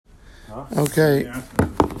Okay.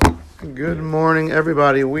 Good morning,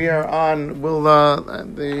 everybody. We are on. We'll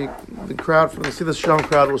the crowd from the See the Shalom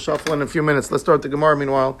crowd will shuffle in a few minutes. Let's start the Gemara.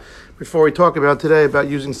 Meanwhile, before we talk about today about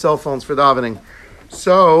using cell phones for davening.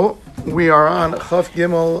 So we are on Chaf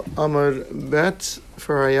Gimel Amud Bet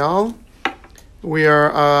for Ayal. We are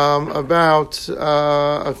about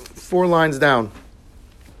 4 lines down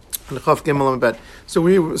on Chaf Gimel Amud Bet. So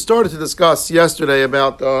we started to discuss yesterday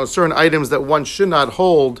about certain items that one should not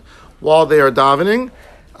hold while they are davening.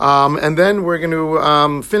 And then we're going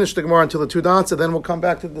to finish the Gemara until the 2 dots, and then we'll come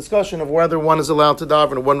back to the discussion of whether one is allowed to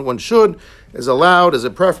daven, when one should, is allowed, is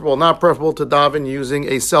it preferable, not preferable to daven using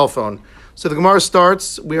a cell phone. So the Gemara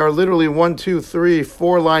starts, we are literally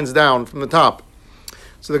 4 lines down from the top.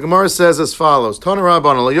 So the Gemara says as follows, Tana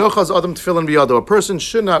Rabbanan, Lo yochaz adam tefillin biyado. A person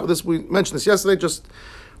should not, we mentioned this yesterday,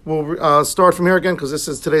 we'll start from here again because this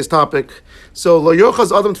is today's topic. So Lo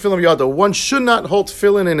yochaz adam tefillin biyado. One should not hold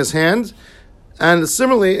tefillin in his hand. And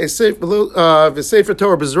similarly, a Sefer Torah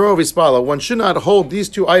b'zro v'spala. One should not hold these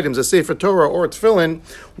 2 items, a Sefer Torah or a tefillin,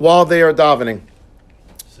 while they are davening.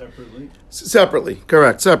 Separately,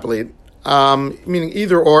 correct. Separately, meaning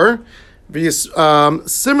either or.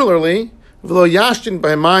 Similarly, v'lo yashtin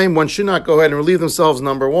b'mayim. One should not go ahead and relieve themselves.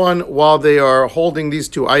 Number 1, while they are holding these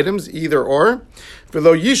 2 items, either or.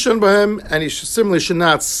 V'lo yishon b'hem, and he similarly should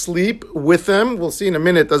not sleep with them. We'll see in a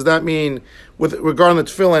minute. Does that mean, with regarding the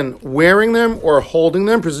tefillin, wearing them or holding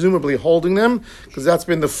them? Presumably holding them, because that's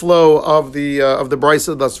been the flow of the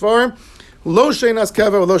brisa thus far. Lo sheinas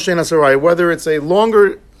keva, lo sheinas arai. Whether it's a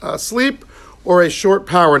longer sleep or a short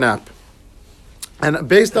power nap. And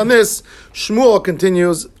based on this, Shmuel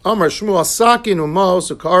continues, Amar Shmuel sakin umo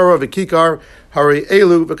sukara v'kikar hari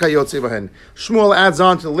elu v'kayotze bahen. Shmuel adds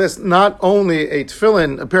on to the list not only a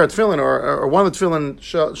pair of tefillin, or one of the tefillin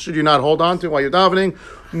should you not hold on to while you're davening,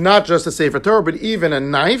 not just a Sefer Torah, but even a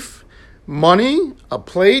knife, money, a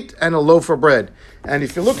plate, and a loaf of bread. And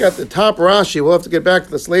if you look at the top Rashi, we'll have to get back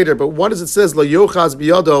to this later, but what does it say? Lo yochaz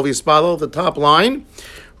biyado v'yispalo, the top line.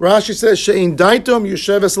 Rashi says, She'in daitom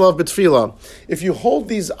yusheves lav b'tfila. If you hold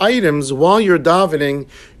these items while you're davening,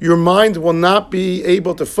 your mind will not be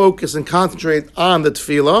able to focus and concentrate on the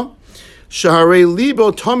tefillah. Shaharei libo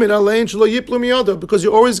tamid alein shelo yiplu miyado, because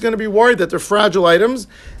you're always going to be worried that they're fragile items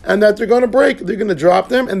and that they're going to break, they're going to drop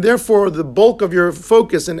them, and therefore the bulk of your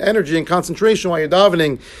focus and energy and concentration while you're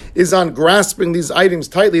davening is on grasping these items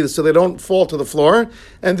tightly so they don't fall to the floor,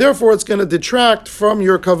 and therefore it's going to detract from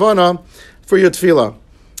your kavanah for your tefillah.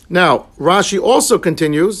 Now, Rashi also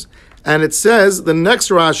continues, and it says, the next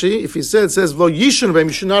Rashi, if he says, V'lo yishon b'hem,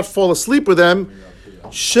 you should not fall asleep with them,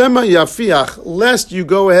 Shema yafiach, lest you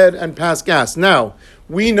go ahead and pass gas. Now,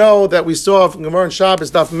 we know that we saw from Gemara and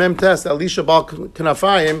Shabbos, Daf Mem Tes, Elisha Bal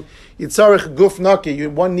Knafayim, Yitzarech Guf Naki,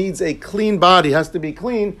 one needs a clean body, has to be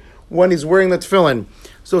clean when he's wearing the tefillin.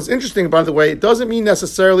 So it's interesting, by the way, it doesn't mean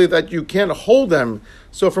necessarily that you can't hold them.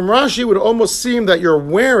 So from Rashi, it would almost seem that you're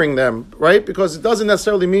wearing them, right? Because it doesn't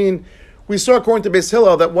necessarily mean, we saw according to Beis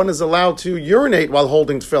Hillel that one is allowed to urinate while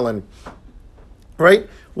holding tefillin, right?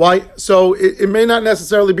 Why? So it may not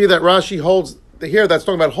necessarily be that Rashi holds here that's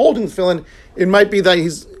talking about holding tefillin. It might be that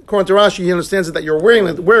according to Rashi, he understands it that you're wearing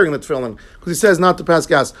the tefillin, because he says not to pass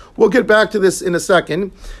gas. We'll get back to this in a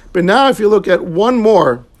second. But now if you look at one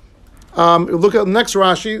more, look at the next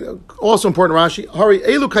Rashi, also important Rashi, Hari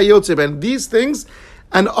Elu Kayotze, and these things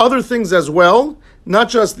and other things as well, not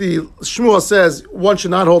just the Shmuel says one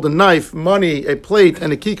should not hold a knife, money, a plate,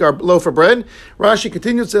 and a kikar, loaf of bread. Rashi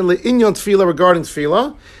continues in Le'inyon Tefillah regarding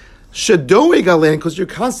Tefillah. Shadoe galen, because you're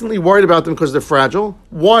constantly worried about them because they're fragile.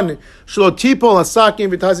 1, Shlotipol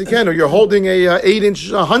Asakim Vitazikenu, you're holding a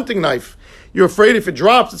 8-inch hunting knife. You're afraid if it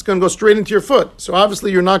drops, it's going to go straight into your foot. So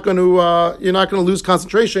obviously, you're not going to lose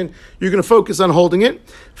concentration. You're going to focus on holding it.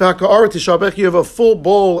 You have a full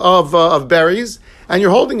bowl of berries, and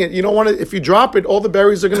you're holding it. You don't want to. If you drop it, all the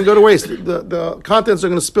berries are going to go to waste. The contents are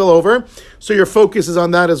going to spill over. So your focus is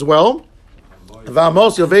on that as well. You have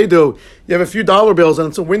a few dollar bills, and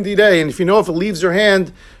it's a windy day, and if you know if it leaves your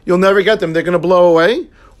hand, you'll never get them. They're going to blow away.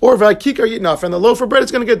 Or v'akikar yitnaf, and the loaf of bread is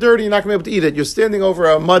going to get dirty, you're not going to be able to eat it. You're standing over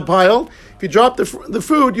a mud pile. If you drop the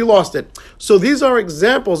food, you lost it. So these are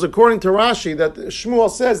examples, according to Rashi, that Shmuel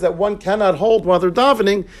says that one cannot hold while they're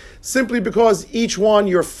davening, simply because each one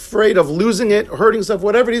you're afraid of losing it, hurting stuff,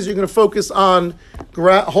 whatever it is, you're going to focus on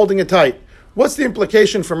holding it tight. What's the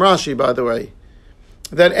implication from Rashi, by the way?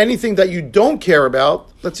 That anything that you don't care about,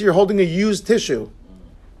 let's say you're holding a used tissue,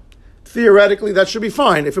 theoretically, that should be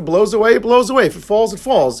fine. If it blows away, it blows away. If it falls, it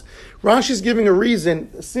falls. Rashi's giving a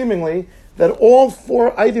reason, seemingly, that all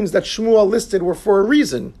 4 items that Shmuel listed were for a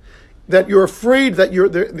reason. that you're afraid that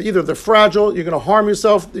either they're fragile, you're going to harm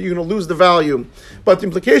yourself, you're going to lose the value. But the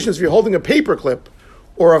implication is if you're holding a paper clip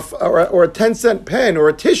or a 10-cent pen or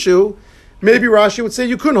a tissue, maybe Rashi would say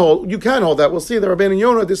you can hold that. We'll see. The Rabbeinu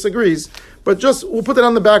Yonah disagrees, but we'll put it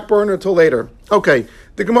on the back burner until later. Okay,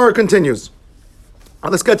 the Gemara continues.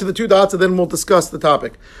 Let's get to the two dots and then we'll discuss the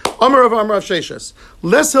topic. Amar of Sheshes.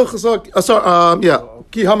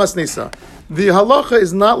 Ki Hamas Nisa. The halacha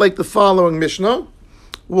is not like the following Mishnah.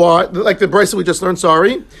 Why? Like the brisa we just learned,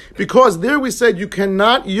 sorry. Because there we said you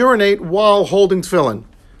cannot urinate while holding tefillin.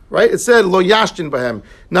 Right? It said, lo yashtin bahem.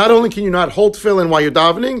 Not only can you not hold tefillin while you're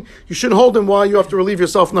davening, you should hold them while you have to relieve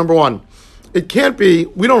yourself, number one. It can't be,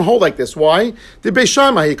 we don't hold like this. Why? The Beis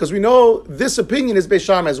Shammai, because we know this opinion is Beis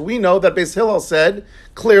Shammai. As we know that Beis Hillel said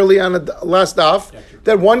clearly on the last daf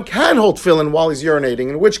that one can hold tefillin while he's urinating,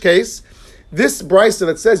 in which case, this brisa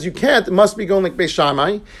that says you can't must be going like Beis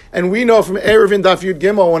Shammai. And we know from Erevin Daf Yud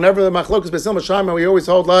Gimel, whenever the Machlokas Beis Hillel Beis Shammai, we always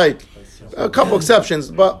hold like a couple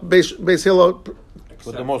exceptions, but Beis Hillel,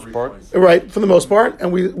 for the most part. Right, for the most part.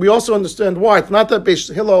 And we also understand why. It's not that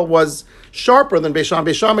Beis Hillel was sharper than Beis Shammai.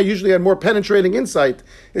 Beis Shammai usually had more penetrating insight.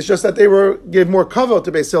 It's just that they gave more cover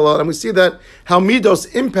to Beis Hillel. And we see that how Midos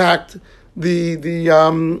impact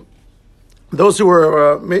those who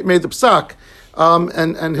were made the Psak,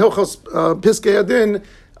 and Hilchos Piskei Adin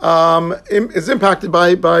is impacted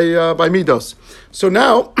by Midos. So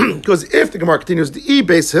now, because if the Gemara continues, the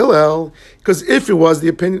Beis Hillel, because if it was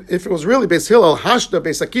really Beis Hillel, Hashda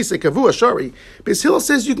Beis Akise Kavua Shari, Beis Hillel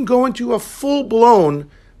says you can go into a full-blown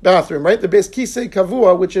bathroom, right? The Beis Kisei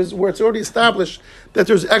Kavua, which is where it's already established that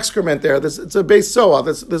there's excrement there. It's a Beis Soa.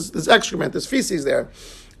 There's excrement, there's feces there.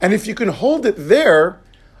 And if you can hold it there,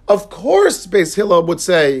 of course Beis Hillel would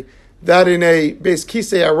say that in a Beis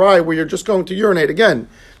Kisei Arai where you're just going to urinate again.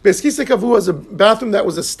 Beis Kisei Kavua is a bathroom that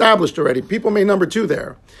was established already. People made number two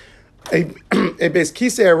there. A Beis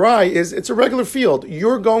Kisei Arai it's a regular field.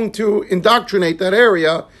 You're going to indoctrinate that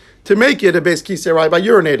area to make it a Beis Kisei Arai by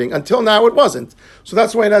urinating. Until now it wasn't. So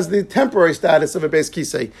that's why it has the temporary status of a Beis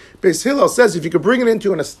Kisei. Beis Hillel says if you could bring it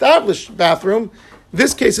into an established bathroom,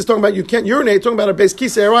 this case is talking about you can't urinate, talking about a Beis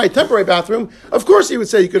Kisei Arai, temporary bathroom. Of course he would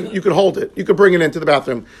say you could hold it. You could bring it into the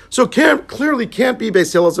bathroom. So clearly can't be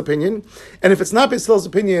Beis Hillel's opinion. And if it's not Beis Hillel's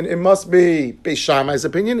opinion, it must be Beis Shammai's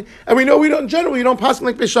opinion. And we know we don't pass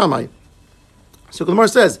like Beis Shammai. So the Gemara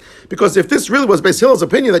says, because if this really was Beis Hillel's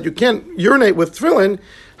opinion that you can't urinate with tefillin,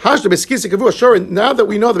 now that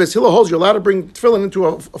we know that Beis Hillel holds you're allowed to bring tefillin into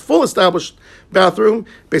a full established bathroom,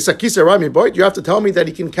 you have to tell me that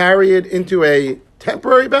he can carry it into a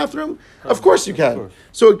temporary bathroom? Of course you can.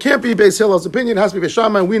 So it can't be Beis Hillel's opinion, it has to be Beis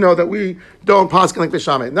Shammai, and we know that we don't pass like Beis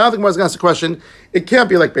Shammai. Now the Gemara is going to ask the question, it can't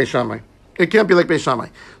be like Beis Shammai. It can't be like Beis Shammai.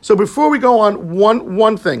 So before we go on,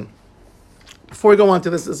 one thing. Before we go on to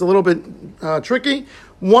this, it's a little bit tricky.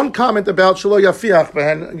 One comment about Shelo Yafiach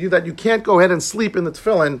Behen, that you can't go ahead and sleep in the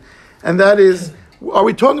tefillin, and that is, are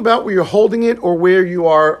we talking about where you're holding it or where you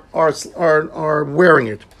are wearing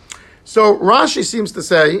it? So Rashi seems to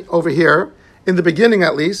say over here, in the beginning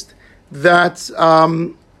at least, that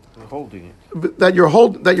holding it. That you're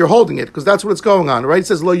holding it, because that's what's going on, right? It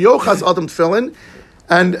says Lo Yochaz Adam Tefillin,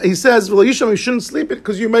 and he says Lo Yisham, you shouldn't sleep it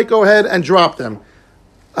because you might go ahead and drop them.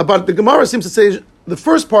 But the Gemara seems to say the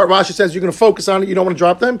first part, Rashi says you're going to focus on it, you don't want to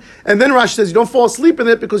drop them. And then Rashi says you don't fall asleep in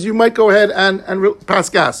it because you might go ahead and pass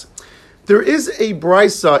gas. There is a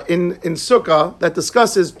brisa in Sukkah that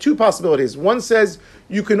discusses two possibilities. One says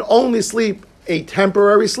you can only sleep a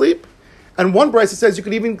temporary sleep. And one brisa says you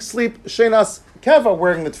can even sleep shenas keva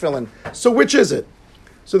wearing the tefillin. So which is it?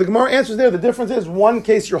 So the Gemara answers there. The difference is one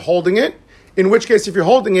case you're holding it. In which case, if you're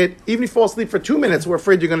holding it, even if you fall asleep for 2 minutes, we're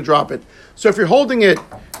afraid you're going to drop it. So if you're holding it,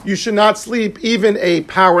 you should not sleep even a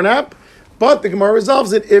power nap. But the Gemara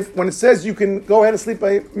resolves it when it says you can go ahead and sleep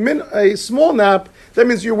a small nap, that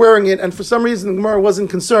means you're wearing it. And for some reason, the Gemara wasn't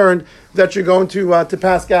concerned that you're going to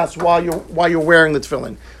pass gas while you're wearing the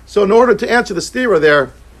tefillin. So in order to answer the stira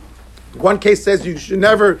there, one case says you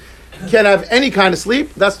can't have any kind of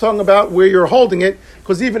sleep. That's talking about where you're holding it,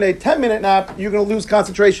 because even a 10-minute nap, you're going to lose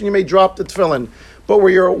concentration. You may drop the tefillin. But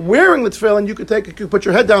where you're wearing the tefillin, you could put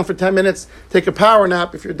your head down for 10 minutes, take a power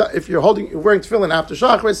nap if you're wearing tefillin after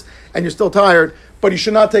shachris and you're still tired. But you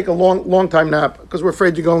should not take a long time nap because we're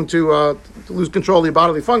afraid you're going to lose control of your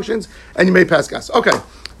bodily functions and you may pass gas. Okay,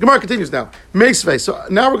 Gemara continues now. Meisvei. So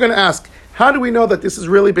now we're going to ask, how do we know that this is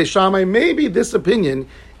really Beis Shammai? Maybe this opinion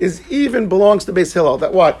belongs to Beis Hillel.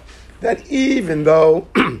 That what? That even though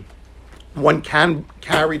one can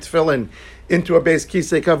carry tefillin into a Beis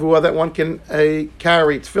Kisei Kavua, that one can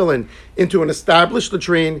carry tefillin into an established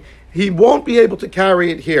latrine, he won't be able to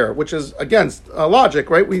carry it here, which is against logic,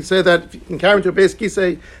 right? We say that if you can carry into a base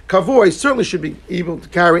kisei kavua, he certainly should be able to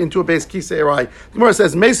carry into a base kisei arai. The Gemara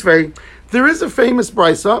says, Meisvei, there is a famous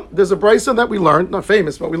brisa. There's a brisa that we learned, not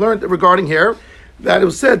famous, but we learned regarding here, that it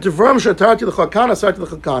was said,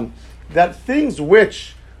 that things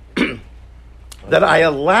which that I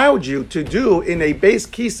allowed you to do in a base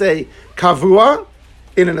kisei kavua,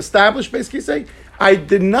 in an established base kisei, I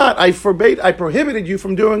prohibited you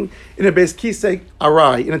from doing in a base kisei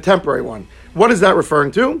arai, in a temporary one. What is that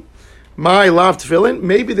referring to? My love tefillin.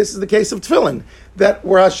 Maybe this is the case of tefillin, that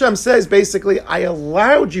where Hashem says basically, I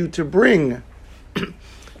allowed you to bring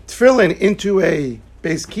tefillin into a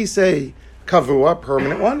base kisei kavua,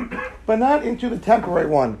 permanent one, but not into the temporary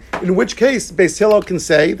one. In which case, Beis Hillel can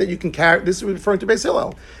say that you can carry. This is referring to Beis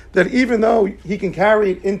Hillel, that even though he can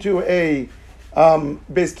carry it into a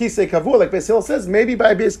Beis Kisei Kavua, like Beis Hillel says, maybe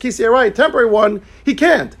by Beis Kisei Arai, a temporary one, he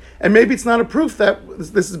can't. And maybe it's not a proof that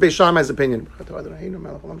this is Beis Shammai's opinion.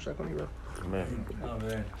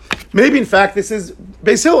 Maybe, in fact, this is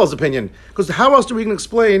Beis Hillel's opinion. Because how else do we can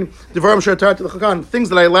explain things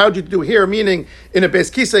that I allowed you to do here, meaning in a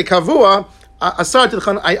Beis Kisei Kavua,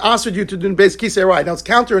 I asked you to do in Beis Kisei Arai. Now, it's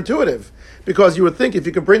counterintuitive. Because you would think if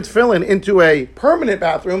you could bring tefillin into a permanent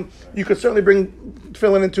bathroom, you could certainly bring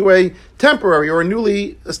tefillin into a temporary or a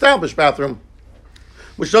newly established bathroom,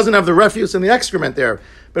 which doesn't have the refuse and the excrement there.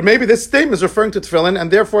 But maybe this statement is referring to tefillin, and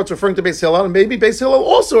therefore it's referring to Beis Hillel, and maybe Beis Hillel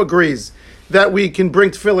also agrees that we can bring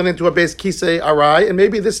tefillin into a Beis Kisei Arai, and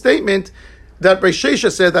maybe this statement that Beis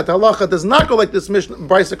Shesha said that the halacha does not go like this Mishnah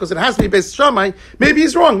Brisa because it has to be Beis Shammai, maybe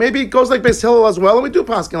he's wrong. Maybe it goes like Beis Hillel as well, and we do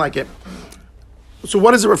paskin like it. So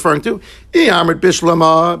what is it referring to?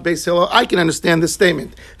 Beis Hillel, I can understand this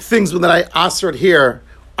statement. Things that I asered here,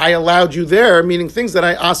 I allowed you there, meaning things that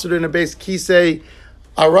I asered in a Beis Kisei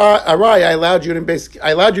Arai, I allowed you in Beis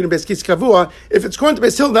Kisei Kavua. If it's going to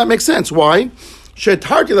Beis Hillel, that makes sense. Why?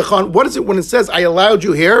 What is it when it says I allowed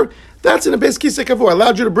you here? That's in a Beis Kisei Kavua. I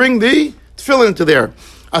allowed you to bring the tefillin into there.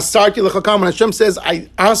 Asarti l'chakam, when Hashem says I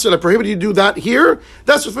prohibited you to do that here,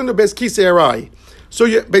 that's referring to Beis Kisei Arai. So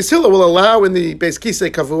Beis Hillel will allow in the Beis Kisei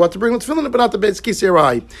Kavua to bring the tefillin, but not the Beis Kisei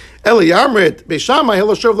Arai. Eli Amrit Beis Shammai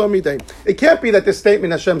Hillel Shov Lo Midei. It can't be that this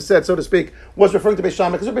statement Hashem said, so to speak, was referring to Beis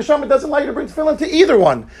Shammai, because Beis Shammai doesn't allow you to bring tefillin to either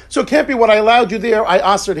one. So it can't be what I allowed you there, I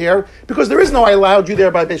asered here, because there is no I allowed you there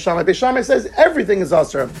by Beis Shammai. Beis Shammai says everything is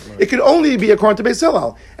aser. It could only be according to Beis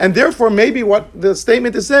Hillel, and therefore maybe what the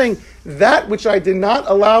statement is saying, that which I did not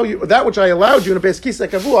allow you, that which I allowed you in a Beis Kisei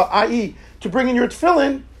Kavua, i.e., to bring in your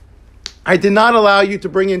tefillin, I did not allow you to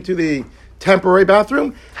bring into the temporary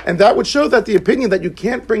bathroom, and that would show that the opinion that you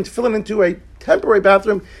can't bring tefillin into a temporary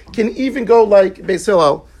bathroom can even go like Beis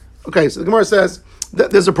Hillel. Okay, so the Gemara says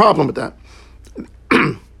that there's a problem with that.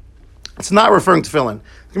 It's not referring to tefillin.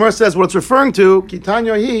 The Gemara says what it's referring to,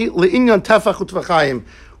 Kitanyohi le'inyan tefach u'tefachayim,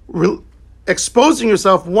 exposing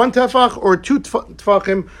yourself one tefach or two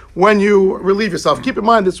tefachim when you relieve yourself. Keep in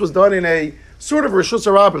mind, this was done in a sort of Rishus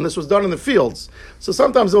Harabim. This was done in the fields. So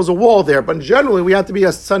sometimes there was a wall there, but generally we had to be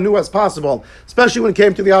as tzanu as possible, especially when it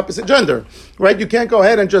came to the opposite gender, right? You can't go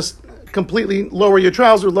ahead and just completely lower your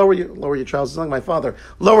trousers, lower your trousers, like my father,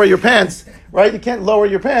 lower your pants, right? You can't lower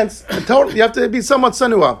your pants. You have to be somewhat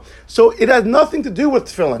sanua. So it has nothing to do with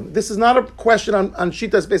tefillin. This is not a question on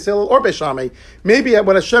Shitas Beis Hillel or Beis Shammai. Maybe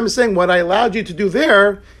what Hashem is saying, what I allowed you to do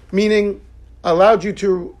there, meaning allowed you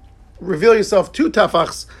to reveal yourself two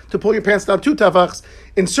tefachs, to pull your pants down two tefachs.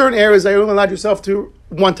 In certain areas, I only allowed yourself to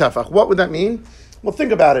one tefach. What would that mean? Well,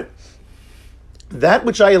 think about it. That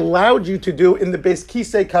which I allowed you to do in the Beis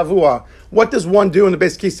Kisei Kavua, what does one do in the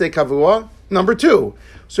Beis Kisei Kavua? Number two.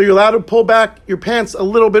 So you're allowed to pull back your pants a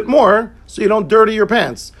little bit more so you don't dirty your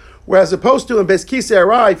pants. Whereas opposed to in Beis Kisei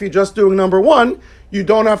Arai, if you're just doing number one, you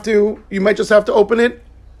might just have to open it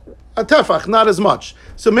a tefach, not as much.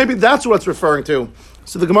 So maybe that's what it's referring to.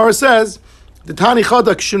 So the Gemara says, the Tani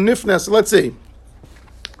Chadak Shunifnes, let's see.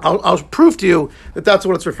 I'll prove to you that that's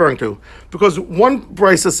what it's referring to. Because one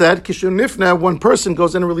brisa said, Kishunifne, one person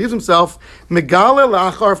goes in and relieves himself, Megale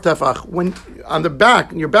la'achar tefach. When on the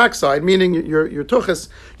back, your backside, meaning your tuchas,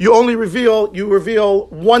 you reveal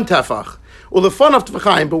one tefach. Well, the fun of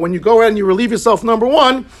tefachayim, but when you go ahead and you relieve yourself, number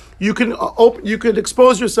one, you could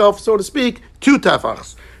expose yourself, so to speak, two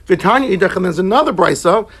tefachs. V'tanya idach, and there's another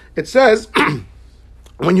brisa, it says,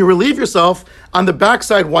 when you relieve yourself, on the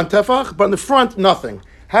backside, one tefach, but on the front, nothing.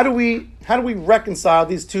 How do we reconcile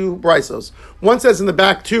these two brisos? One says in the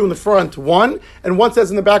back 2, in the front 1, and one says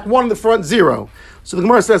in the back 1, in the front 0. So the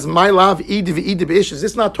Gemara says, "My love, ish." Is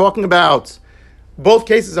this not talking about both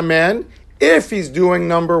cases? A man, if he's doing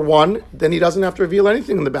number 1, then he doesn't have to reveal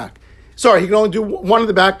anything in the back. Sorry, he can only do one in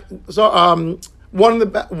the back. So one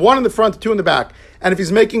in the front, two in the back. And if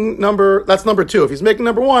he's making that's number two. If he's making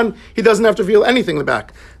number one, he doesn't have to reveal anything in the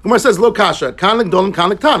back. Gemara says, lo kasha, kan l'gdolim,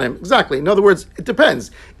 kan l'ktanim. Exactly. In other words, it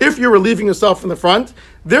depends. If you're relieving yourself in the front,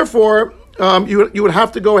 therefore, you would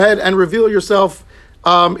have to go ahead and reveal yourself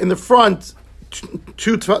in the front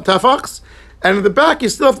two tafachs, and in the back you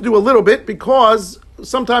still have to do a little bit because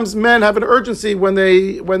sometimes men have an urgency when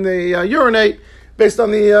they urinate based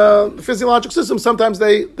on the physiological system. Sometimes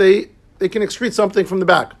they can excrete something from the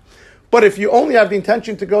back. But if you only have the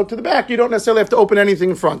intention to go to the back, you don't necessarily have to open anything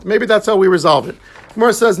in front. Maybe that's how we resolve it.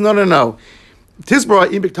 Gemara says, no. If that's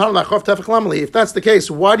the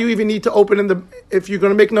case, why do you even need to open if you're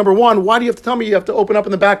going to make number one, why do you have to tell me you have to open up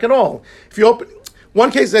in the back at all? If you open,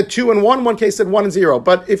 one case said 2 and 1, one case said 1 and 0.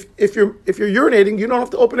 But if you're urinating, you don't have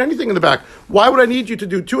to open anything in the back. Why would I need you to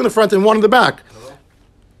do 2 in the front and 1 in the back? Hello?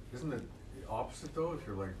 Isn't it the opposite though? If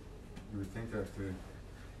you're like, you would think that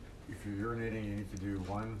if you're urinating, you need to do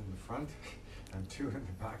 1 in the front and 2 in the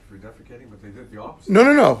back for defecating, but they did the opposite.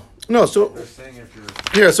 No. So they're saying if you're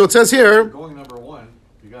here, so it says here, going number 1,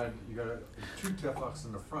 you got 2 tefachs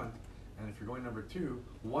in the front, and if you're going number 2,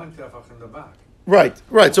 1 tefach in the back. Right.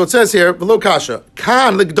 So it says here, below kasha,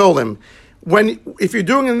 kan l'gdolim. If you're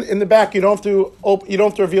doing in the back, you don't have to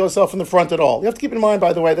reveal yourself in the front at all. You have to keep in mind,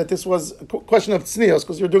 by the way, that this was a question of tznios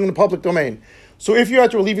because you're doing it in the public domain. So if you have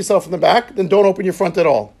to relieve yourself in the back, then don't open your front at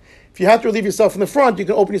all. If you have to relieve yourself in the front, you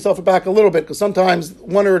can open yourself back a little bit because sometimes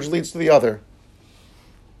one urge leads to the other.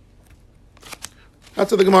 That's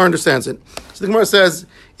how the Gemara understands it. So the Gemara says,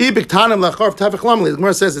 the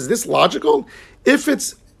Gemara says, is this logical? If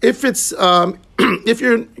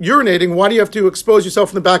you're urinating, why do you have to expose yourself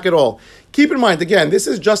in the back at all? Keep in mind, again, this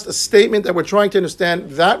is just a statement that we're trying to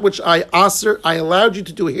understand. That which I allowed you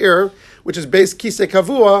to do here, which is base kisei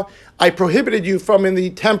kavua, I prohibited you from in the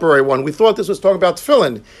temporary one. We thought this was talking about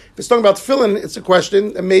tefillin. If it's talking about tefillin, it's a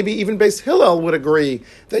question, and maybe even base Hillel would agree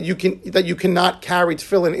that you cannot carry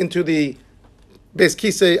tefillin into the base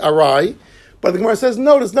kisei arai. But the Gemara says,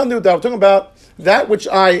 no, there's nothing to do with that. We're talking about that which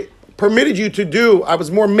I permitted you to do. I was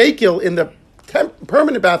more makil in the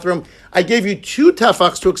permanent bathroom. I gave you 2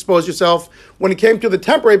 tefachs to expose yourself. When it came to the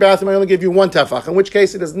temporary bathroom, I only gave you 1 tefach, in which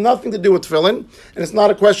case it has nothing to do with tefillin, and it's not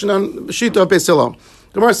a question on Shita of Beis Hillel.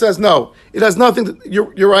 Gemara says, no, it has nothing to,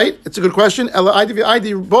 you're right, it's a good question.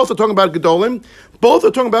 Both are talking about Gedolim. Both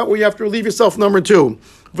are talking about where you have to relieve yourself, number 2.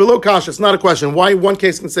 Velo kasha, it's not a question. Why one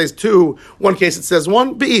case it says 2, one case it says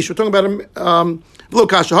 1? Be'ish, we're talking about velo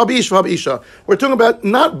kasha, habi'ish, haba'isha. We're talking about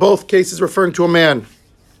not both cases referring to a man.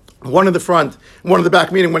 One in the front, one in the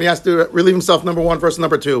back, meaning when he has to relieve himself, number 1 versus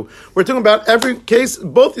number 2. We're talking about every case,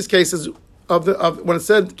 both these cases of when it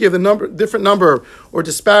said give the different number or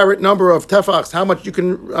disparate number of tefachs, how much you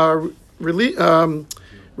can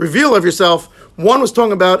reveal of yourself. One was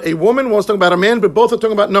talking about a woman, one was talking about a man, but both are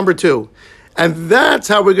talking about number 2. And that's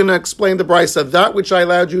how we're going to explain the brisa. That which I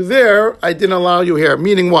allowed you there, I didn't allow you here.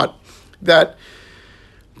 Meaning what? That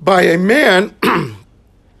by a man,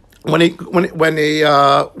 what I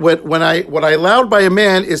allowed by a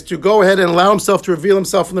man is to go ahead and allow himself to reveal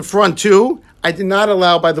himself in the front too. I did not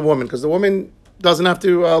allow by the woman because the woman doesn't have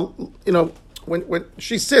to, when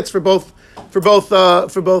she sits for both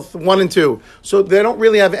 1 and 2, so they don't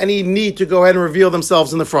really have any need to go ahead and reveal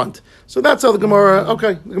themselves in the front. So that's how the Gemara.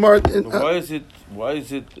 Okay, the Gemara. Why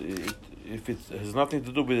is it? If it has nothing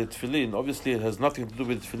to do with the tefillin, obviously it has nothing to do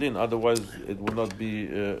with tefillin. Otherwise, it would not be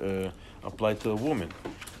applied to a woman.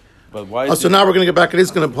 But why? So now we're going to get back. It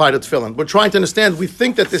is going to apply to tefillin. We're trying to understand. We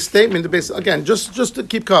think that this statement, again, just to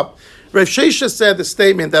keep cup. Rav Shesha said the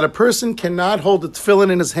statement that a person cannot hold the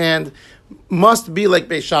tefillin in his hand must be like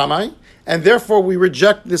Beis Shammai, and therefore we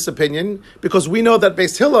reject this opinion because we know that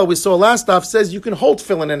Beis Hillel, we saw last off, says you can hold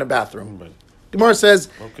tefillin in a bathroom. Right. Gemara says,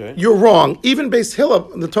 You're wrong. Even Beis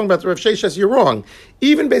Hillel, the talking about the Rav Shesha, you're wrong.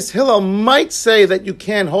 Even Beis Hillel might say that you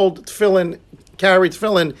can hold tefillin, carry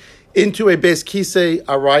tefillin into a Beis Kisei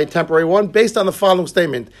Arai, temporary one, based on the following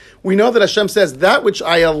statement. We know that Hashem says, that which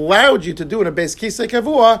I allowed you to do in a Beis Kisei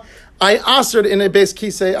Kavua, I asered in a Beis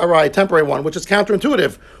Kisei Arai, temporary one, which is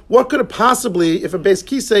counterintuitive. What could it possibly, if a Beis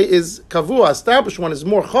Kisei is Kavua, established one, is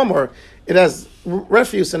more chomer, it has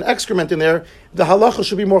refuse and excrement in there, the halacha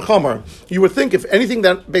should be more chomer. You would think if anything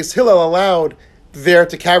that Beis Hillel allowed there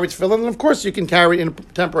to carry tefillin, then of course you can carry in a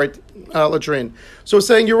temporary latrine. So it's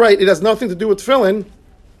saying, you're right, it has nothing to do with tefillin,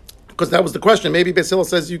 because that was the question. Maybe Beis Hillel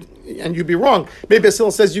says you, and you'd be wrong. Maybe Beis Hillel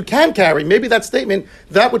says you can carry. Maybe that statement,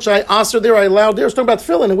 that which I asked there, I allowed there, is talking about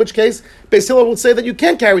tefillin, in which case Beis Hillel would say that you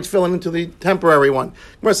can carry tefillin into the temporary one.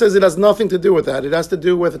 Gemara says it has nothing to do with that. It has to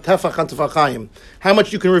do with tefach and tefachayim, how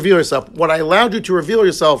much you can reveal yourself. What I allowed you to reveal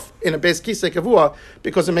yourself in a Beis Kisei Kavua,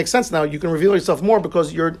 because it makes sense now, you can reveal yourself more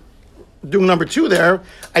because you're doing number 2 there,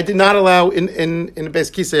 I did not allow in the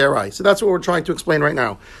Beis Kisei Arai. So that's what we're trying to explain right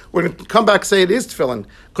now. We're going to come back and say it is tefillin,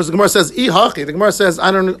 because the Gemara says, I hachi. The Gemara says,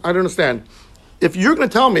 I don't understand. If you're going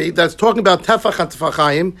to tell me that's talking about tefach and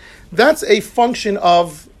tefachayim, that's a function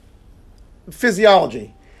of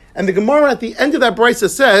physiology. And the Gemara at the end of that brisa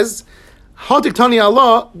says, Hadiktani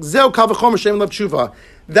Allah, zeu kal v'chomer shem lav tshuva.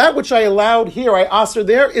 That which I allowed here, I asked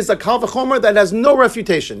there, is a kal v'chomer that has no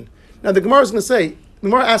refutation. Now the Gemara is going to say, the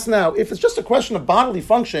Gemara asks now, if it's just a question of bodily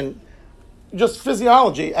function, just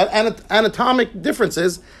physiology, anatomic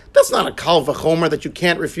differences, that's not a kal v'chomer that you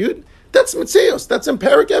can't refute. That's mitzios. That's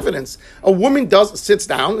empiric evidence. A woman sits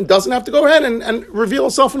down and doesn't have to go ahead and reveal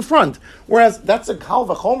herself in front. Whereas that's a kal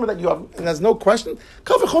v'chomer that you have, and there's no question.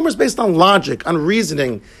 Kal v'chomer is based on logic, on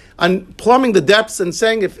reasoning, on plumbing the depths and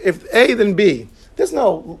saying if A, then B. There's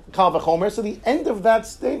no kal v'chomer. So the end of that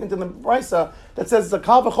statement in the brisa that says the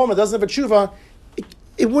kal v'chomer doesn't have a tshuva,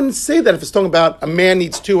 it wouldn't say that if it's talking about a man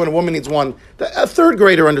needs 2 and a woman needs 1. A third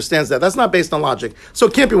grader understands that. That's not based on logic. So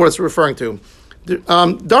it can't be what it's referring to.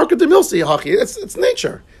 Darker de milsi haki. It's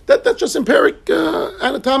nature. That's just empiric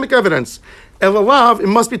anatomic evidence. Elalav, it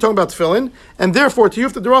must be talking about tefillin, and therefore to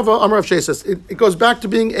Yufta Derava Amar Rav Sheshes. It goes back to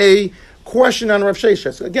being a question on Rav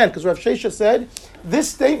Sheshes again, because Rav Sheshes said this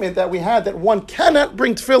statement that we had that one cannot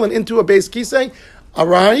bring tefillin into a Beis Kisei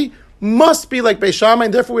Arai must be like Beis Shammai,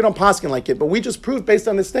 and therefore we don't paskin like it. But we just proved based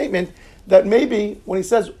on this statement that maybe when he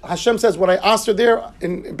says Hashem says what I asked her there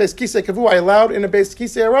in Beis Kisei Kavu I allowed in a Beis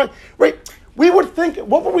Kisei Arai, right? We would think,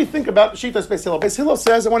 what would we think about Shitas Beis Hillel? Beis Hillel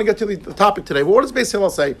says, I want to get to the topic today, but what does Beis Hillel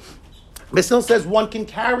say? Beis Hillel says one can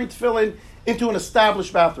carry tefillin into an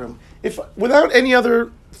established bathroom. If without any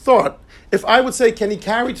other thought, if I would say, can he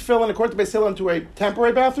carry tefillin according to Beis Hillel into a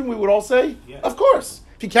temporary bathroom, we would all say, of course.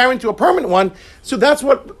 If you carry into a permanent one, so that's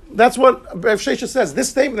what Rav Shesha says. This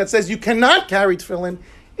statement that says you cannot carry tefillin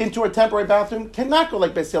into a temporary bathroom cannot go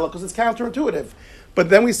like Beis Hillel because it's counterintuitive.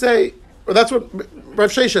 But then we say, or that's what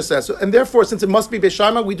Rav Shesha says. So, and therefore, since it must be Beis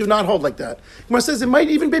Shammai, we do not hold like that. Gemara says it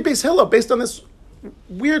might even be Beis Hillel based on this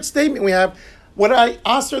weird statement we have. What I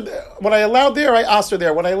allowed there, I asked her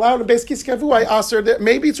there. What I allowed in Beis Kisei Kavu, I asked her there.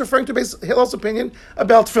 Maybe it's referring to Beis Hillel's opinion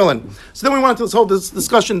about tefillin. So then we went into this whole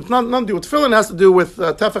discussion. It's nothing to do with tefillin. It has to do with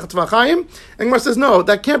tefach tvachayim. And Gemara says no,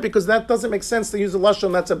 that can't because that doesn't make sense to use a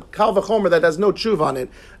lashon that's a kal v'chomer that has no tshuva on it.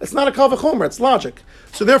 It's not a kal v'chomer. It's logic.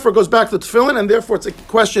 So therefore, it goes back to tefillin, and therefore it's a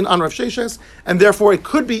question on Rav Sheshes, and therefore it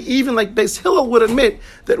could be even like Beis Hillel would admit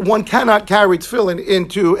that one cannot carry tefillin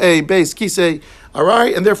into a Beis Kisei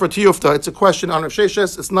Arai, and therefore tiyufta. It's a question on Rav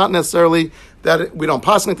Sheshes. It's not necessarily that we don't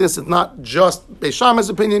pass like this. It's not just Beis Shammai's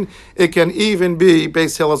opinion. It can even be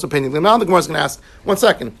Beis Hillel's opinion. Now the Gemara is going to ask. 1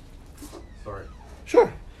 second. Sorry.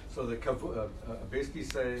 Sure. So the Beis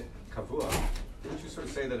Kisei Kavua, didn't you sort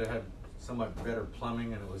of say that it had somewhat better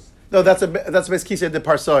plumbing and it was? No, that's Beis Kisei de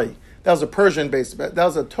Parsoi. That was a Persian based. That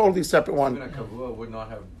was a totally separate one. Even a Kavua would not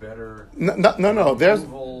have better. No. There's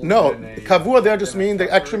no Kavua. There just mean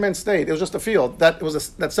the extra men stayed. It was just a field that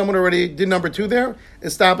that someone already did number 2 there.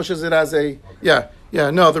 Establishes it as a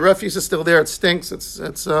No, the refuse is still there. It stinks. It's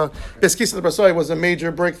Beis Kisei de Parsoi was a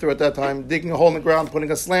major breakthrough at that time. Digging a hole in the ground, putting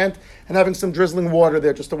a slant, and having some drizzling water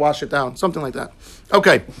there just to wash it down. Something like that.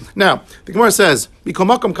 Okay. Now the Gemara says,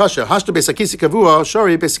 "Mikomakom kasha hashta Beis Kisei Kavua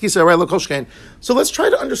shari Beis Kisei Arai lo kol shkein." So let's try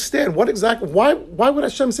to understand what exactly. Why would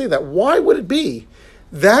Hashem say that? Why would it be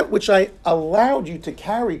that which I allowed you to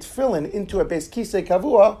carry tefillin into a Beis Kisei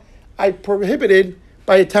Kavua, I prohibited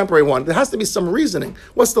by a temporary one? There has to be some reasoning.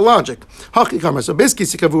 What's the logic? So Beis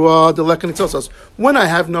Kisei Kavua the lekan itzos. When I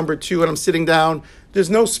have number 2 and I'm sitting down, there's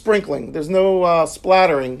no sprinkling, there's no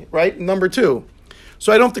splattering, right? Number 2,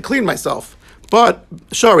 so I don't have to clean myself. But,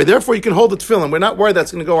 sorry, therefore you can hold the tefillin. We're not worried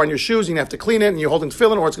that's going to go on your shoes, you're going to have to clean it, and you're holding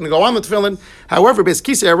tefillin, or it's going to go on the tefillin. However, Beis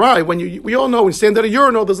Kisei Arai, we all know, when you stand at a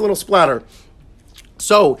urinal, there's a little splatter.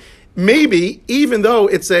 So, maybe, even though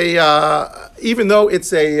it's a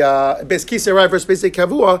Beis Kisei Arai versus Beis Kisei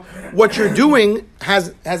Kavua, what you're doing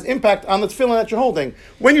has impact on the tefillin that you're holding.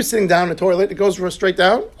 When you're sitting down in the toilet, it goes straight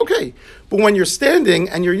down, okay. But when you're standing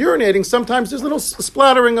and you're urinating, sometimes there's a little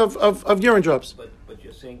splattering of urine drops. But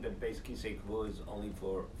you're saying that Beis Kisei Kavua is only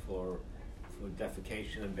for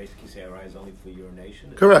defecation and Beis Kisei Arai is only for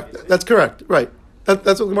urination? Correct. That's correct. Right. That's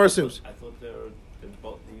what the Gemara assumes. I thought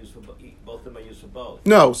both of them are used for both.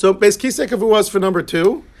 No. So Beis Kisei Kavua was for number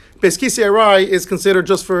 2. Beis Kisei Arai is considered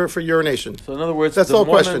just for urination. So in other words, That's the whole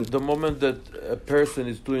question. The moment that a person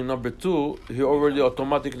is doing number 2, he already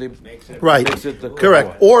automatically Makes it Right. makes it the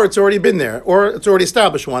Correct. Or it's already been there, or it's already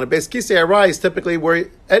established one. A Beis Kisei Arai is typically where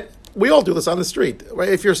we all do this on the street. Right?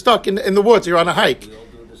 If you're stuck in the woods, you're on a hike. We all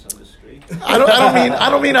do this on the street. I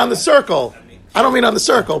don't mean on the circle. I don't mean on the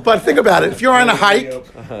circle, but think about it. If you're on a hike,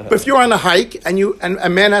 and a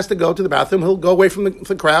man has to go to the bathroom, he'll go away from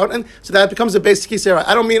the crowd, and so that becomes a Beis Kisei Arai.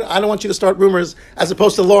 I don't want you to start rumors as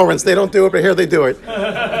opposed to Lawrence. They don't do it, but here they do it.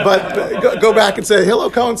 But go back and say, hello,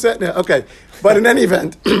 Cohen said, no, okay. But in any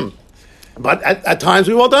event, but at times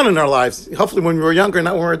we've all done it in our lives. Hopefully when we were younger,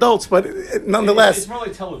 not when we were adults, but nonetheless. It's more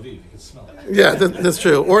like Tel Aviv. You can smell it. Yeah, that's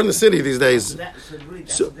true. Or in the city these days. So that's the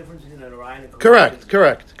difference between an Arai and a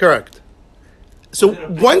Kavua. Correct. So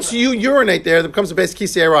once you urinate there, there becomes a Beis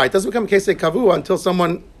Kisei Arai. It doesn't become a Kisei Kavua until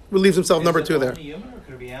someone relieves himself number 2 there. Is it only human or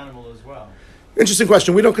could it be animal as well? Interesting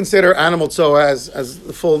question. We don't consider animal tzo as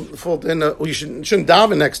the full you shouldn't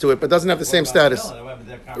daven next to it, but it doesn't have the same status.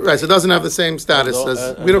 Right, so it doesn't have the same status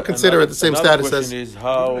as we don't consider it the same status as. The question is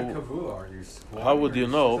Kavua, how would you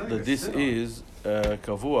know that this is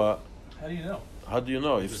kavua? How do you know? How do you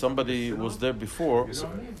know if somebody was there before?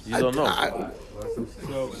 You don't know.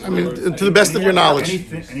 I mean, to the best of your knowledge.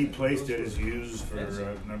 Any place that is used for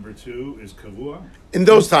number 2 is kavua. In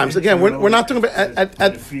those times, again, we're not talking about at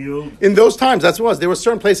the field. In those times, that's what it was. There were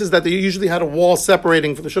certain places that they usually had a wall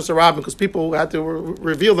separating for the Shus HaRabim because people had to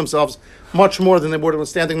reveal themselves much more than they would have been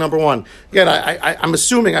standing number 1. Again, I'm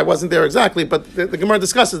assuming I wasn't there exactly, but the Gemara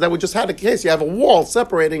discusses that we just had a case. You have a wall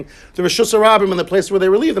separating the Shus HaRabim and the place where they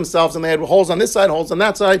relieve themselves, and they had holes on this side, holes on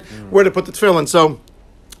that side, where to put the tefillin. So.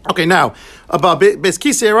 Okay, now, about Beis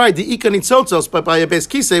Kisei Arai, the Ika Nitzotzos, but by a Beis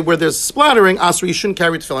Kisei, where there's splattering, Asri, you shouldn't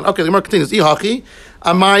carry tefillin. Okay, the Gemara continues, Ihachi,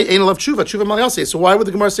 Amai, Ein Alav Tshuva Malayase. So why would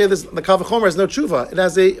the Gemara say this, the Kal V'chomer has no tshuva? It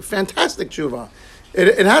has a fantastic tshuva.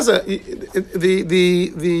 It has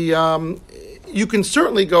you can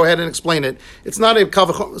certainly go ahead and explain it. It's not a Kal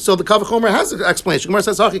V'chomer, so the Kal V'chomer has an explanation. Gemara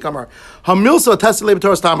says, Hachi Kamar, Hamilsa Tesla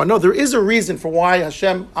B'Torah Tama. No, there is a reason for why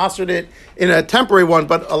Hashem answered it in a temporary one,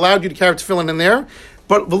 but allowed you to carry tefillin in there.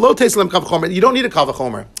 But v'lo teslem kav chomer, you don't need a kav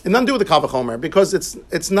chomer. It nothing to do with the kav chomer because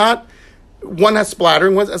it's not one has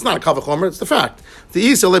splattering. It's not a kav chomer. It's the fact. The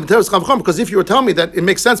isa lebiteres kav chomer because if you were telling me that it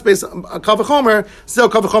makes sense based on a kav chomer, still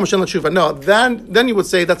kav chomer shen l'tshuva. No, then you would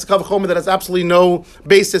say that's a kav chomer that has absolutely no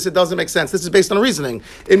basis. It doesn't make sense. This is based on reasoning.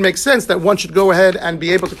 It makes sense that one should go ahead and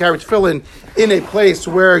be able to carry tefillin in a place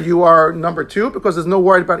where you are number 2 because there's no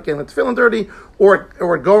worry about getting the tefillin dirty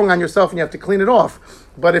or going on yourself and you have to clean it off.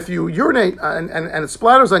 But if you urinate and it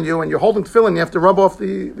splatters on you and you're holding tefillin, you have to rub off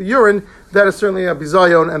the urine, that is certainly a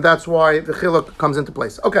bizayon, and that's why the chiluk comes into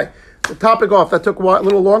place. Okay, the topic off. That took a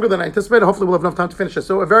little longer than I anticipated. Hopefully we'll have enough time to finish it.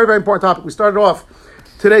 So a very, very important topic. We started off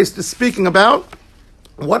today speaking about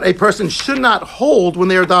what a person should not hold when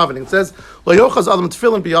they are davening. It says, Lo yochaz adam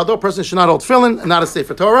tefillin biyado, a person should not hold tefillin and not a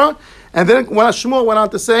sefer Torah. And then Shmuel went on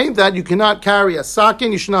to say that you cannot carry a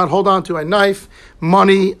sakin, you should not hold on to a knife,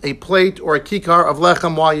 money, a plate, or a kikar of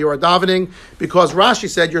lechem while you are davening, because Rashi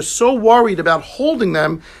said you're so worried about holding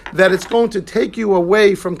them that it's going to take you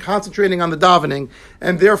away from concentrating on the davening,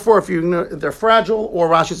 and therefore if they're fragile, or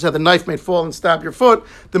Rashi said the knife may fall and stab your foot,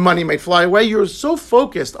 the money may fly away. You're so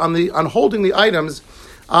focused on holding the items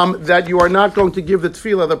that you are not going to give the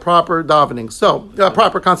tefillah the proper davening,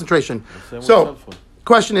 proper concentration. So.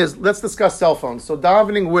 Question is, let's discuss cell phones. So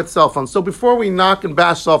davening with cell phones. So before we knock and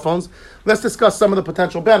bash cell phones, let's discuss some of the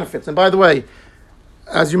potential benefits. And by the way,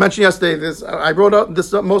 as you mentioned yesterday, I wrote up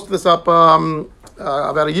most of this up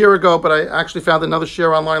about a year ago, but I actually found another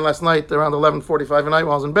share online last night around 11:45 at night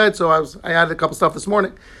while I was in bed. So I added a couple stuff this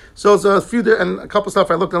morning. So it's a couple stuff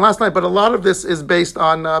I looked at last night, but a lot of this is based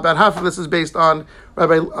on, about half of this is based on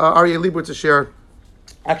Rabbi Aryeh Leibowitz's share,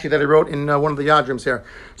 actually that he wrote in one of the Yadrims here.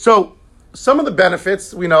 So some of the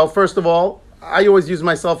benefits, we know, first of all, I always use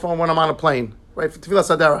my cell phone when I'm on a plane, right, for Tefillah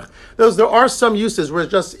Saderach. There are some uses where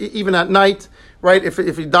it's just, even at night, right, if you're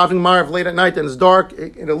davening Marav late at night and it's dark,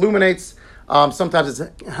 it illuminates. Sometimes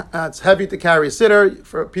it's heavy to carry a sitter.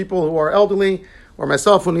 For people who are elderly, or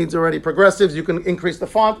myself who needs already progressives, you can increase the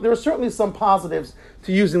font. There are certainly some positives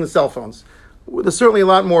to using the cell phones. There's certainly a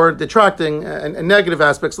lot more detracting and negative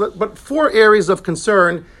aspects, but 4 areas of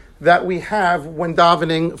concern that we have when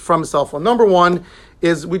davening from a cell phone. Number 1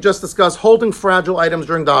 is, we just discussed, holding fragile items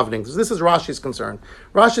during davening. So this is Rashi's concern.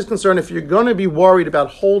 Rashi's concern, if you're going to be worried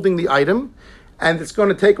about holding the item, and it's going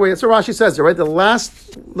to take away, so Rashi says here, right?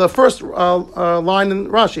 The first line in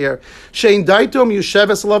Rashi here, Shein daitom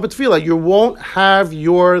yusheves alav tefillah. You won't have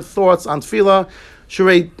your thoughts on tefillah.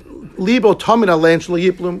 Shrei libo tamid alein shelo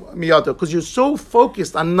yiplum miyado, because you're so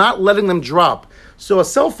focused on not letting them drop. So a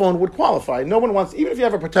cell phone would qualify. No one wants, even if you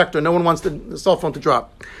have a protector, no one wants the cell phone to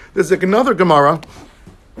drop. There's another Gemara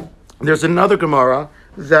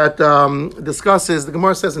that discusses, the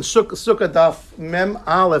Gemara says in Sukkah Daf Mem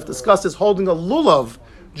Aleph, discusses holding a lulav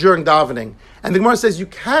during davening. And the Gemara says you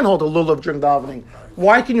can hold a lulav during davening.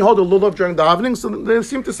 Why can you hold a lulav during davening? So they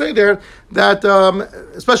seem to say there that,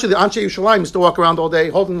 especially the Anshe Yerushalayim used to walk around all day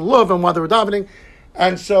holding the lulav and while they were davening.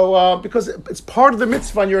 And so, because it's part of the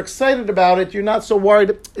mitzvah and you're excited about it, you're not so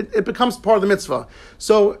worried, it becomes part of the mitzvah.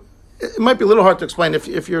 So, it might be a little hard to explain. If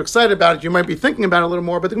you're excited about it, you might be thinking about it a little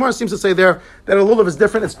more. But the Gemara seems to say there that a lulav is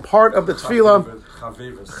different. It's part of the tefillah.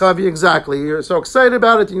 Chavi, exactly. You're so excited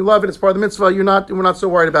about it and you love it. It's part of the mitzvah. We're not so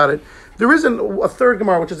worried about it. There is a third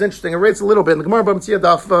Gemara, which is interesting. It rates a little bit. And the Gemara B'Mitzvah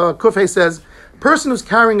Daf Kufay says, person who's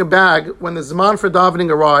carrying a bag when the Zman for davening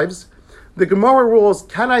arrives, the Gemara rules,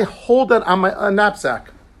 can I hold that on a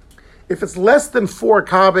knapsack? If it's less than 4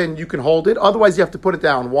 kabin, you can hold it. Otherwise, you have to put it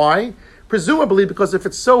down. Why? Presumably because if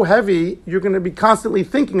it's so heavy, you're going to be constantly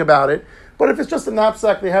thinking about it. But if it's just a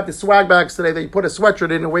knapsack, they have the swag bags today that you put a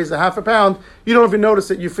sweatshirt in and weighs a half a pound, you don't even notice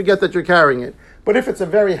it, you forget that you're carrying it. But if it's a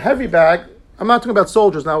very heavy bag, I'm not talking about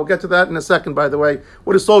soldiers now, we'll get to that in a second, by the way.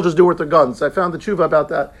 What do soldiers do with their guns? I found the tshuva about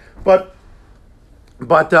that. But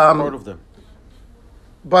part of them.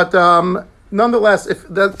 But nonetheless, if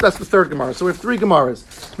that's the third Gemara. So we have 3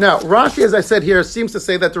 Gemaras. Now, Rashi, as I said here, seems to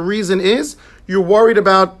say that the reason is you're worried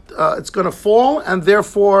about it's going to fall, and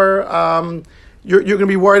therefore you're going to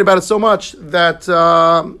be worried about it so much that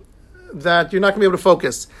that you're not going to be able to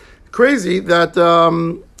focus. Crazy that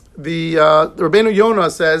the Rabbeinu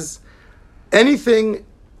Yonah says nothing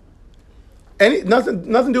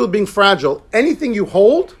to do with being fragile. Anything you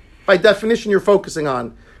hold, by definition, you're focusing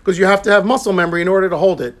on, because you have to have muscle memory in order to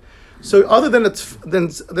hold it. So other than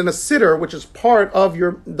a sitter, which is part of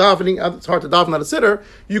your davening, it's hard to daven on a sitter,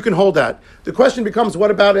 you can hold that. The question becomes, what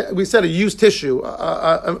about it? We said a used tissue,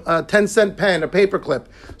 a 10-cent pen, a paper clip.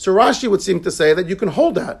 So Rashi would seem to say that you can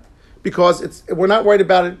hold that because we're not worried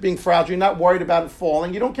about it being fragile. You're not worried about it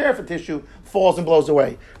falling. You don't care if a tissue falls and blows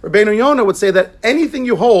away. Rabbeinu Yonah would say that anything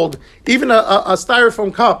you hold, even a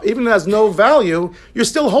styrofoam cup, even if it has no value, you're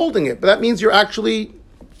still holding it. But that means you're actually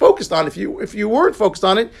focused on it. If you weren't focused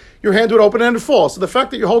on it, your hand would open and it would fall. So the fact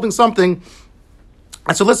that you're holding something,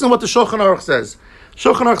 and so listen to what the Shulchan Aruch says.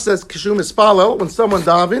 Shulchan Aruch says, Kishum Ispalel, when someone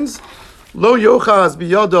davens, Lo yochaz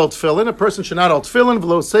biyado tefillin, a person should not hold tefillin,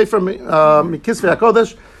 v'lo sefer mikisvei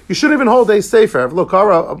hakodesh, you shouldn't even hold a sefer, v'lo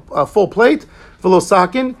kara, a full plate, v'lo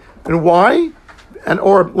sakin, and why?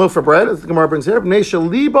 Or loaf of bread, as the Gemara brings here, b'nei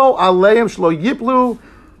shelibo aleim shlo yiplu,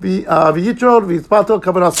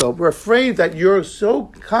 we're afraid that you're so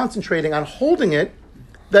concentrating on holding it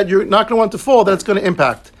that you're not going to want to fall, that it's going to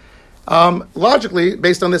impact. Logically,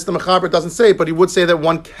 based on this, the Mechaber doesn't say, but he would say that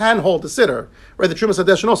one can hold a sitter. Right? The Trumas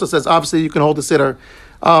Hadeshin also says, obviously, you can hold a sitter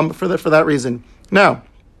for that reason. Now,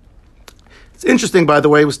 it's interesting, by the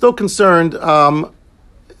way, we're still concerned. The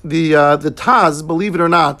Taz, believe it or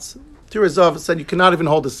not, Tirazov said you cannot even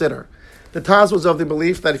hold a sitter. The Taz was of the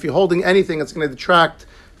belief that if you're holding anything, it's going to detract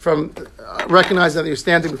from recognizing that you're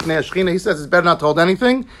standing with Pnei Shechina. He says it's better not to hold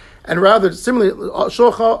anything. And rather, similarly,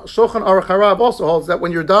 Shulchan Aruch Harab also holds that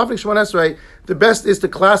when you're davening Shemona Esrei, the best is to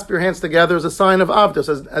clasp your hands together as a sign of avdos,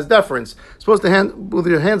 as deference. You're supposed to hand with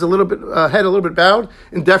your hands a little bit, head a little bit bowed,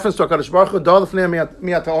 in deference to HaKadosh Baruch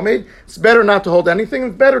Hu. It's better not to hold anything.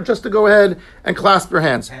 It's better just to go ahead and clasp your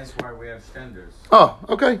hands. Hence why we have stenders. Oh,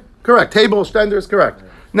 okay, correct. Table stenders, correct. Yeah.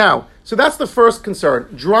 Now, so that's the first concern,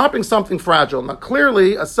 dropping something fragile. Now,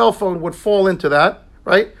 clearly, a cell phone would fall into that,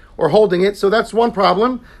 right? Or holding it. So that's one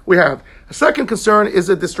problem we have. A second concern is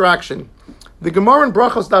a distraction. The Gemara in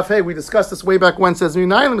Brachos Daf Hey, we discussed this way back when, says,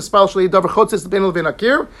 Minayim Mispal Shlei Davar Chotzes L'Bein L'Vein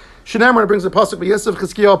Akir. Shenamar brings the pasuk V'Yesef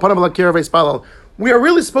Chizkiyahu Panav L'Akir V'Yispalal. We are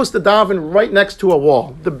really supposed to daven right next to a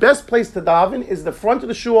wall. The best place to daven is the front of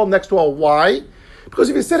the shul next to a wall. Why? Because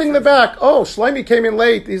if you're sitting in the back, Shlomi came in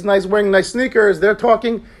late, he's wearing nice sneakers, they're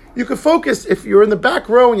talking. You can focus. If you're in the back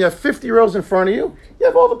row and you have 50 rows in front of you, you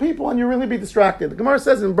have all the people and you really be distracted. The Gemara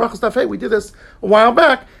says in Brachos Daf Hey, we did this a while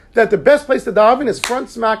back, that the best place to daven is front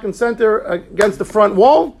smack and center against the front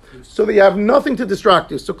wall, so that you have nothing to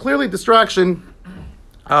distract you. So clearly distraction.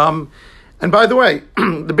 And by the way,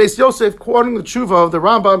 the Beis Yosef, quoting the Tshuva of the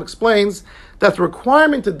Rambam, explains that the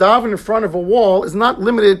requirement to daven in front of a wall is not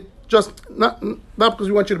limited not because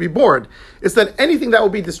we want you to be bored. It's that anything that will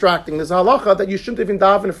be distracting. There's a halacha that you shouldn't even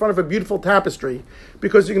daven in front of a beautiful tapestry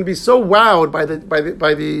because you're going to be so wowed by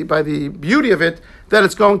the beauty of it that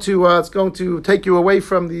it's going to take you away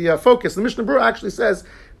from the focus. The Mishnah Berurah actually says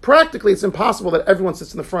practically it's impossible that everyone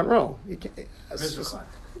sits in the front row. You can't,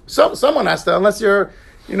 someone has to, unless you're,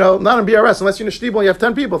 not in BRS, unless you're in a shtibel and you have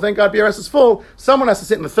 10 people. Thank God BRS is full. Someone has to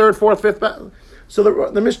sit in the third, fourth, fifth. So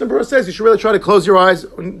the Mishnah Berurah says you should really try to close your eyes.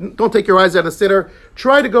 Don't take your eyes out of the sitter.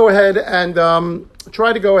 Try to go ahead and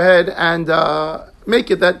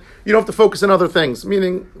make it that you don't have to focus on other things.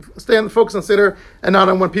 Meaning, focus on sitter and not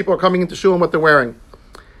on when people are coming into shul and what they're wearing.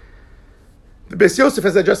 The Beis Yosef,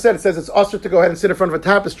 as I just said, it says it's usher to go ahead and sit in front of a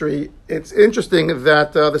tapestry. It's interesting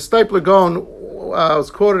that the Stipler Gaon was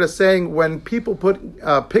quoted as saying when people put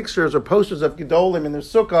pictures or posters of Gedolim in their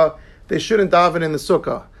sukkah, they shouldn't daven in the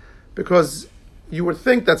sukkah, because you would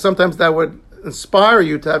think that sometimes that would inspire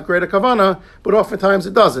you to have greater kavanah, but oftentimes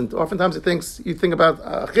it doesn't. Oftentimes you think about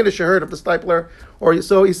a chiddush you heard of the Stipler,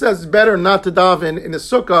 so he says it's better not to daven in the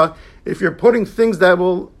sukkah if you're putting things that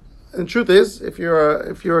will. And the truth is, if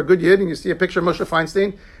you're a good yid and you see a picture of Moshe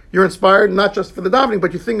Feinstein, you're inspired not just for the davening,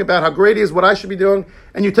 but you think about how great he is, what I should be doing,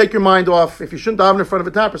 and you take your mind off. If you shouldn't daven in front of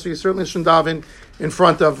a tapestry, you certainly shouldn't daven in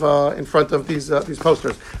front of these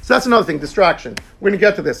posters. So that's another thing, distraction. We're going to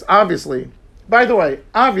get to this. Obviously, by the way,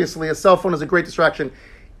 a cell phone is a great distraction.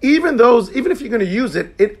 Even if you're going to use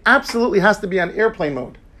it, it absolutely has to be on airplane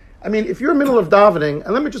mode. I mean, if you're in the middle of davening,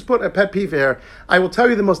 and let me just put a pet peeve here, I will tell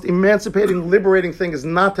you the most emancipating, liberating thing is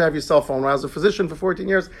not to have your cell phone. When I was a physician for 14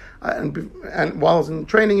 years, and while I was in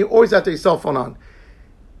training, you always have to have your cell phone on.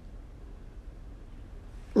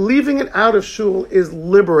 Leaving it out of shul is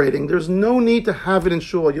liberating. There's no need to have it in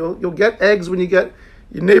shul. You'll get eggs when your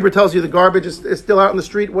neighbor tells you the garbage is still out in the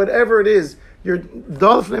street, whatever it is. You're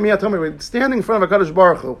standing in front of HaKadosh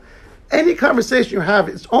Baruch Hu. Any conversation you have,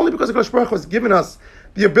 it's only because HaKadosh Baruch Hu has given us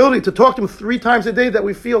the ability to talk to him 3 times a day that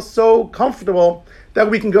we feel so comfortable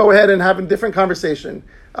that we can go ahead and have a different conversation.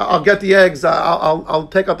 I'll get the eggs, I'll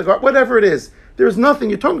take out the garbage, whatever it is. There's nothing,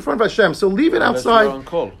 you're talking in front of Hashem, so leave it outside.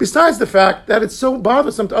 Besides the fact that it's so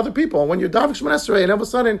bothersome to other people. When you're davening Shemona Esrei and all of a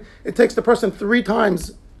sudden it takes the person 3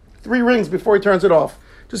 rings before he turns it off.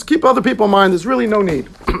 Just keep other people in mind, there's really no need.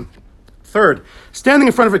 Third, standing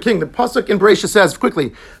in front of a king. The pasuk in Brachos says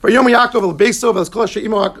quickly, Yaakov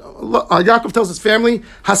tells his family,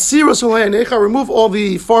 remove all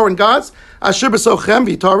the foreign gods.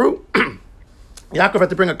 Yaakov had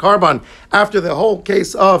to bring a carbon after the whole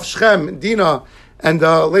case of Shechem, Dinah, and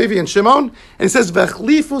Levi and Shimon. And he says,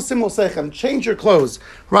 change your clothes.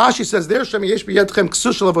 Rashi says there,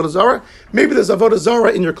 maybe there's avodah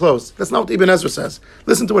zarah in your clothes. That's not what Ibn Ezra says.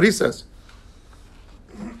 Listen to what he says.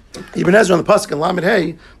 Ibn Ezra on the pasuk in Lamed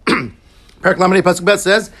Hey, Parak Lamed Hey pasuk Bet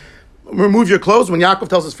says, remove your clothes. When Yaakov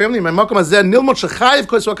tells his family, we learn from this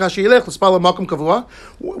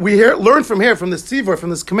tzivur, from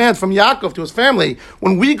this command from Yaakov to his family.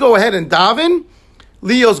 When we go ahead and daven,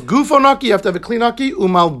 Leo's gufonaki, you have to have a clean naki,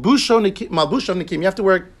 umalbusho nikim, you have to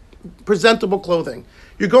wear presentable clothing.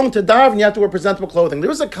 You're going to daven, you have to wear presentable clothing.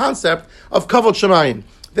 There is a concept of kavod shemayim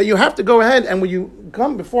that you have to go ahead and when you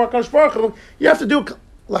come before HaKadosh Baruch Hu, you have to do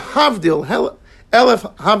lahavdil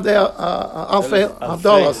elef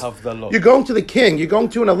havdalas. You're going to the king. You're going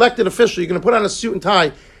to an elected official. You're going to put on a suit and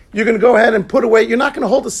tie. You're going to go ahead and put away. You're not going to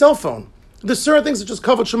hold a cell phone. There's certain things that just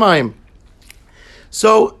kavod shemayim.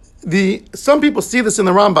 So some people see this in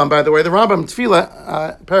the Rambam. By the way, the Rambam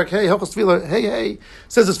Tefillah Parak Hey Hilchos Tefillah Hey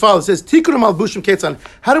says as follows. It says Tikkun Malbushim Ketzan.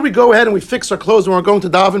 How do we go ahead and we fix our clothes when we're going to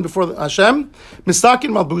daven before Hashem?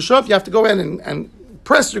 Misakin Malbushav. You have to go ahead and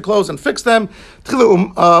press your clothes and fix them.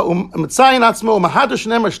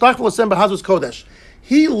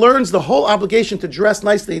 He learns the whole obligation to dress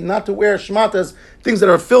nicely, not to wear shmatas, things that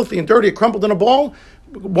are filthy and dirty, crumpled in a ball.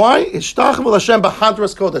 Why? When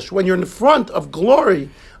you're in front of glory,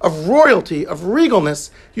 of royalty, of regalness,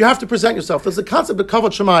 you have to present yourself. There's a concept of kavod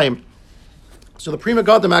shemayim. So the Prima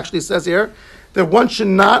Gadim actually says here that one should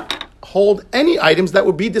not hold any items that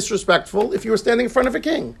would be disrespectful if you were standing in front of a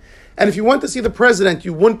king. And if you went to see the president,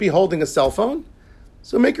 you wouldn't be holding a cell phone.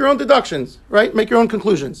 So make your own deductions, right? Make your own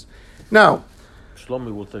conclusions. Now,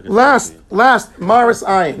 Shlomi will take last, Maris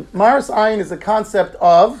Ayin. Maris Ayin is the concept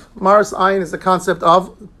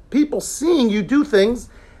of people seeing you do things,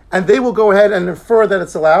 and they will go ahead and infer that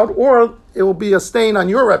it's allowed, or it will be a stain on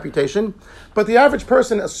your reputation. But the average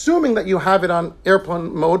person, assuming that you have it on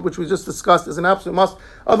airplane mode, which we just discussed, is an absolute must.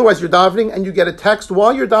 Otherwise, you're davening and you get a text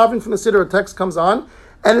while you're davening from the siddur. A text comes on.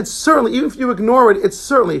 And it's certainly, even if you ignore it, it's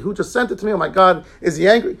certainly, who just sent it to me, oh my God, is he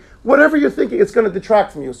angry? Whatever you're thinking, it's going to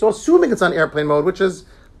detract from you. So assuming it's on airplane mode, which is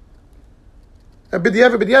a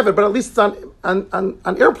b'diavad, but at least it's on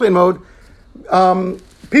airplane mode,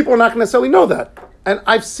 people are not going to necessarily know that. And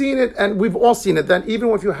I've seen it, and we've all seen it, that even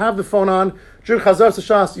if you have the phone on, during Chazar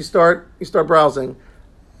Sashas, you start browsing.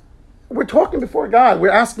 we're talking before God.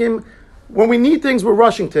 We're asking Him, when we need things, we're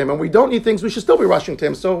rushing to Him. And when we don't need things, we should still be rushing to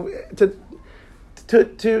Him. So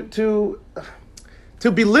to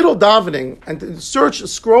belittle davening and to search,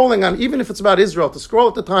 scrolling on, even if it's about Israel, to scroll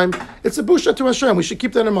at the time, it's a busha to Hashem. We should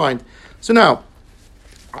keep that in mind. So now,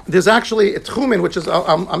 there's actually a tchumen, which is,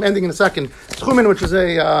 I'm ending in a second, tchumen, which is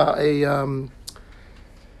a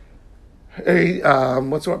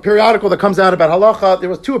periodical that comes out about halacha. There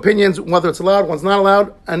was two opinions, whether it's allowed, one's not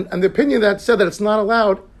allowed, and the opinion that said that it's not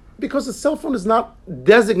allowed because the cell phone is not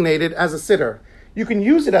designated as a sitter. You can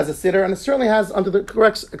use it as a sitter, and it certainly has, under the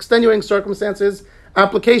correct extenuating circumstances,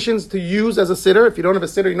 applications to use as a sitter. If you don't have a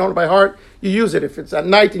sitter, you know it by heart, you use it. If it's at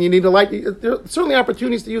night and you need a light, there are certainly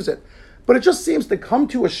opportunities to use it. But it just seems to come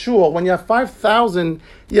to a shul when you have 5,000,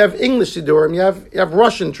 you have English Siddurim, you have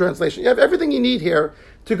Russian translation, you have everything you need here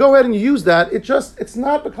to go ahead and use that. It's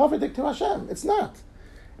not b'kavod to Hashem. It's not.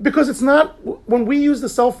 Because it's not, when we use the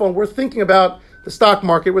cell phone, we're thinking about the stock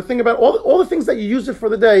market, we're thinking about all the things that you use it for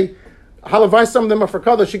the day. Halavai, some of them are for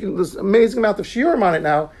Kaddish. There's an amazing amount of shiurim on it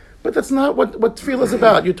now, but that's not what tefillah is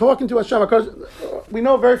about. You're talking to Hashem. We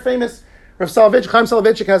know a very famous Rav Chaim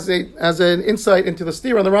Soloveitchik has an insight into the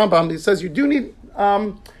steer on the Rambam. He says you do need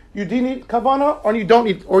kavana, or you don't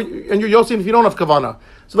need, and you're Yosef if you don't have kavana.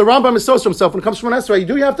 So the Rambam is so to himself when it comes from an Esrei. You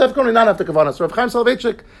do have to have kavana, not have to kavana. So Rav Chaim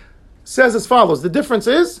Soloveitchik says as follows: the difference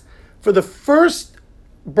is for the first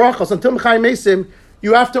brachos until Mechayim Mesim,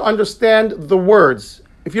 you have to understand the words.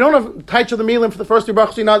 If you don't have Taicha the Milim for the first two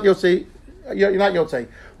brachos, you're not Yotzei. You're not Yotzei.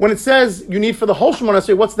 When it says you need for the whole Shemona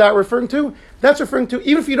Esrei, what's that referring to? That's referring to,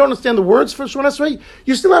 even if you don't understand the words for Shemona Esrei,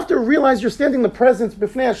 you still have to realize you're standing in the presence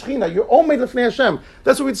b'fnei Shechina. You're all made b'fnei Hashem.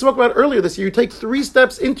 That's what we spoke about earlier this year. You take 3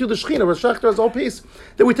 steps into the Shechina. Rosh Hashanah's whole piece.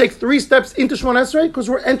 That we take 3 steps into Shemona Esrei because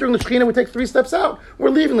we're entering the Shechina. We take 3 steps out. We're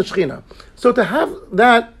leaving the Shechina. So to have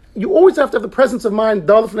that, you always have to have the presence of mind,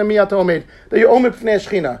 that you're omed b'fnei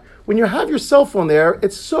Shechina. When you have your cell phone there,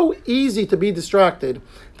 it's so easy to be distracted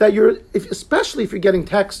that especially if you're getting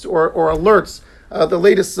texts or alerts, the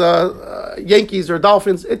latest Yankees or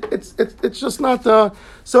Dolphins, it's just not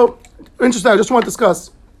so interesting. I just want to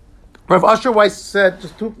discuss. Rav Asher Weiss said,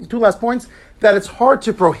 just two last points, that it's hard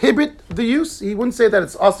to prohibit the use. He wouldn't say that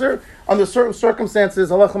it's usher. Under certain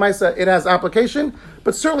circumstances, halacha maisa, it has application,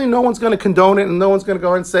 but certainly no one's going to condone it and no one's going to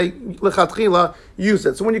go and say, lechatchila, use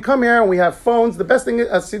it. So when you come here and we have phones, the best thing is,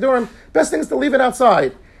 Sidurim, best thing is to leave it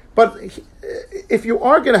outside. But if you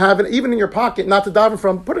are going to have it, even in your pocket, not to daven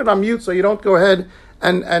from, put it on mute so you don't go ahead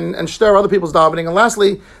and stir other people's davening. And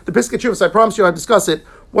lastly, the Piskei Teshuvos, I promise you I'll discuss it.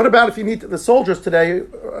 What about if you need the soldiers today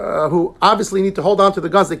who obviously need to hold on to the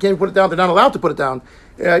guns? They can't put it down. They're not allowed to put it down.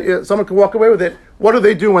 Someone can walk away with it. What do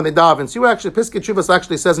they do when they daven? So actually, Piskei Teshuvos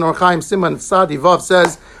actually says in Or Chaim Siman Sadi Vav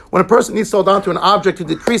says, when a person needs to hold on to an object to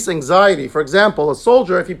decrease anxiety, for example, a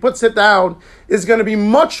soldier, if he puts it down, is going to be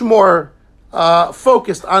much more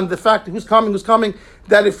focused on the fact who's coming,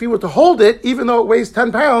 that if he were to hold it, even though it weighs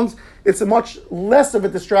 10 pounds, it's a much less of a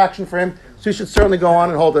distraction for him, so you should certainly go on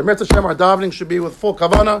and hold it. Mirz Hashem, our davening should be with full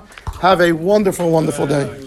kavana. Have a wonderful, wonderful day.